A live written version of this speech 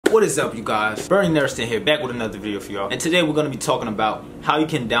What is up, you guys? Bernie Nerston here, back with another video for y'all. And today we're going to be talking about how you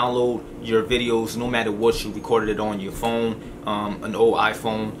can download your videos no matter what you recorded it on your phone, an old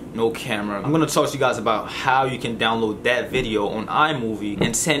iPhone, no camera. I'm going to talk to you guys about how you can download that video on iMovie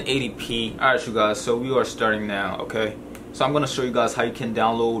in 1080p. Alright, you guys, so we are starting now, okay? So I'm going to show you guys how you can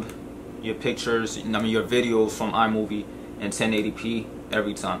download your pictures, your videos from iMovie in 1080p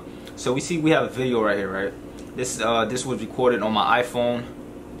every time. So we have a video right here, right? This was recorded on my iPhone.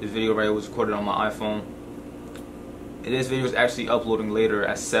 This video right here was recorded on my iPhone. And this video is actually uploading later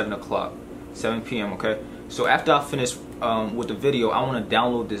at 7 p.m. Okay. So after I finish with the video, I want to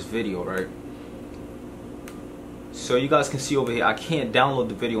download this video, right? So you guys can see over here, I can't download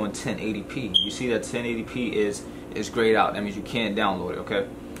the video in 1080p. You see that 1080p is grayed out. That means you can't download it. Okay.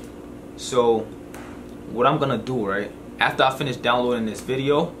 So what I'm gonna do, right? After I finish downloading this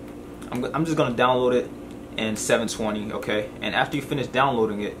video, I'm just gonna download it in 720, okay? And after you finish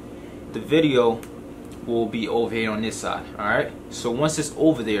downloading it, the video will be over here on this side, alright? So once it's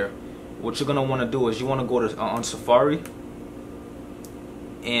over there, what you're gonna want to do is you want to go to on Safari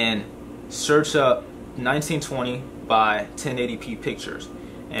and search up 1920 by 1080p pictures,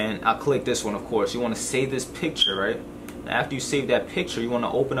 and I'll click this one. Of course, you want to save this picture, right? Now, after you save that picture, you want to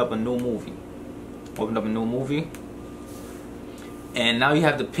open up a new movie. Open up a new movie, and now you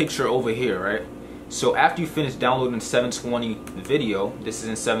have the picture over here, right? So after you finish downloading 720 video, this is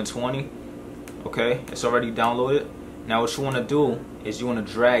in 720, okay? It's already downloaded. Now what you want to do is you want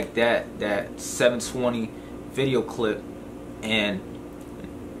to drag that 720 video clip and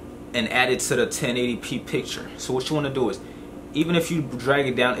add it to the 1080p picture. So what you want to do is, even if you drag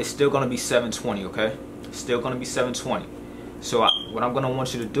it down, it's still going to be 720, okay? It's still going to be 720. So what I'm going to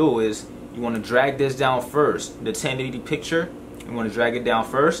want you to do is you want to drag this down first, the 1080 picture. You want to drag it down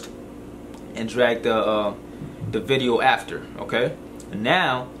first and drag the video after, okay? And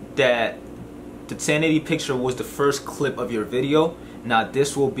now that the 1080 picture was the first clip of your video, now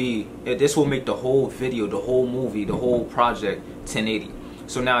this will make the whole video, the whole movie, the whole project 1080.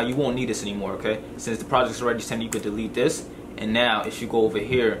 So now you won't need this anymore, okay? Since the project's already 1080, you could delete this. And now if you go over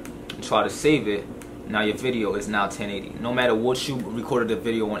here and try to save it, now your video is now 1080. No matter what you recorded the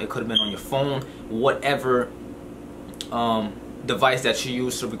video on, it could have been on your phone, whatever device that you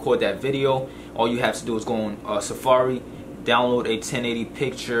use to record that video, all you have to do is go on Safari, download a 1080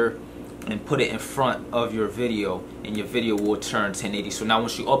 picture and put it in front of your video, and your video will turn 1080. So now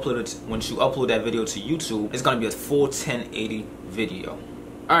once you upload that video to YouTube, it's gonna be a full 1080 video.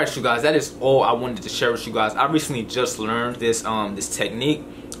 Alright, you guys, that is all I wanted to share with you guys. I recently just learned this this technique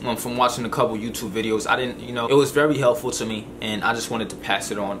from watching a couple YouTube videos. I didn't, it was very helpful to me, and I just wanted to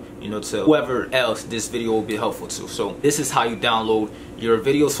pass it on, to whoever else this video will be helpful to. So this is how you download your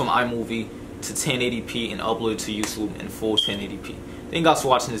videos from iMovie to 1080p and upload it to YouTube in full 1080p. Thank you guys for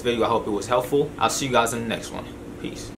watching this video. I hope it was helpful. I'll see you guys in the next one. Peace.